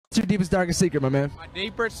What's your deepest, darkest secret, my man? My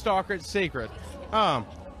deepest, darkest secret. I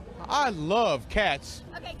love cats.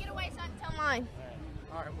 Okay, get away, son. Tell mine.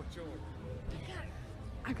 All right, what's yours?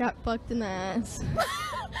 I got fucked in the ass.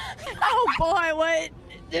 Oh boy, what?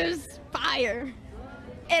 There's fire.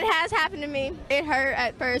 It has happened to me. It hurt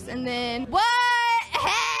at first, and then what?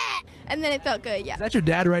 And then it felt good. Yeah. Is that your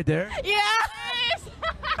dad right there? Yeah.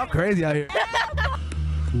 How crazy out here.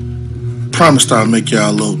 Promised I'll make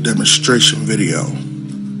y'all a little demonstration video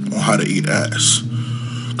on how to eat ass.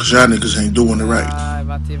 Cause y'all niggas ain't doing it right.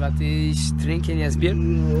 Warte, ich trinke jetzt Bier.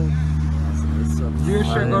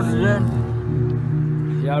 Bierchen oder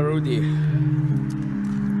Ja, Rudi.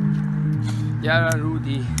 Ja,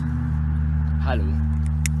 Rudi. Hallo.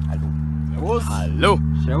 Servus. Hallo.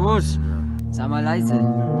 Servus. Sag mal leise.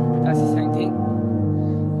 Das ist ein Ding.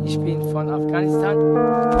 Ich bin von Afghanistan.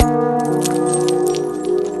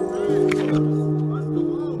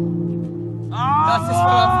 Das ist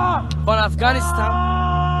von Afghanistan.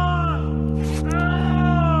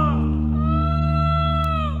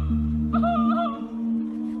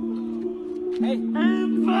 Hey!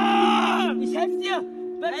 Ich helf dir!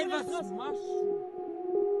 Hey, was machst du?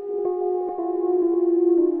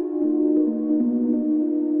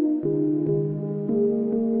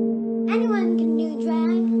 Anyone can do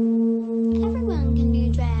drag. Everyone can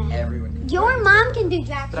do drag. Everyone can do Your drag. mom can do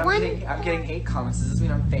drag. But I'm getting hate comments. Does this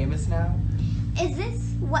mean I'm famous now? Is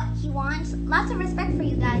this what he wants? Lots of respect for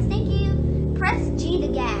you guys. Thank you. Press G to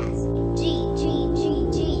gas. G, G, G,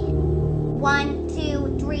 G. 1,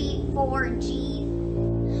 2, 3, 4, G.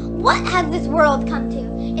 What has this world come to?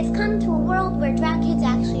 It's come to a world where drag kids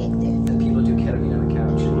actually exist. And people do ketamine on the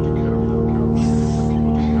couch.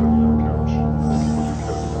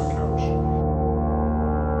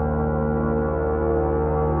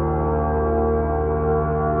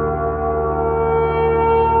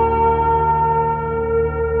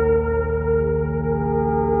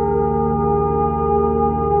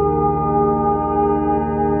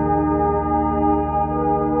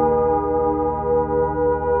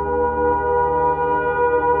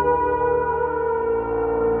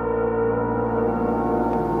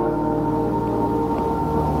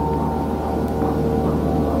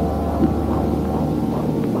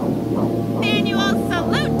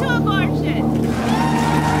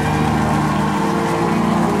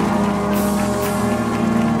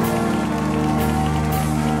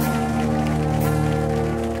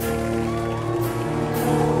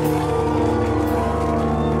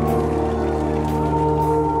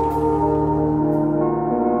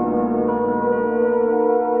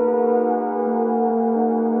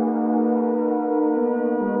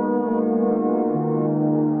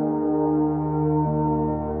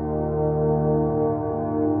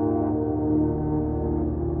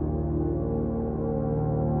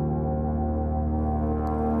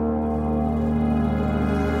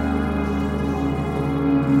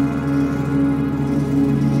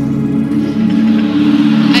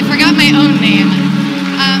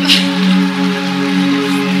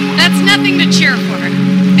 That's nothing to cheer for.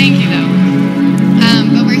 Thank you, though.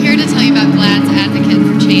 But we're here to tell you about GLAAD's Advocate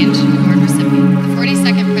for Change Award recipient, the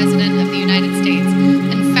 42nd President of the United States,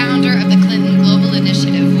 and founder of the Clinton Global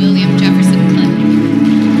Initiative, William Jefferson Clinton.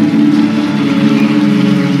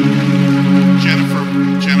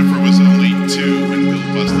 Jennifer was only 2 when Bill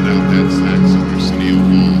busted out that sax of Arsenio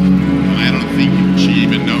Hall. And I don't think she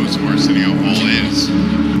even knows who Arsenio Hall is.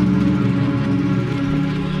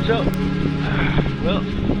 So, well,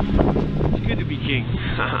 it's good to be king.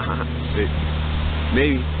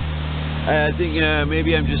 Maybe. I think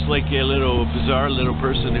maybe I'm just like a little bizarre little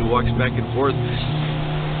person who walks back and forth.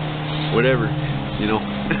 Whatever, you know.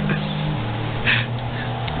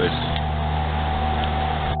 But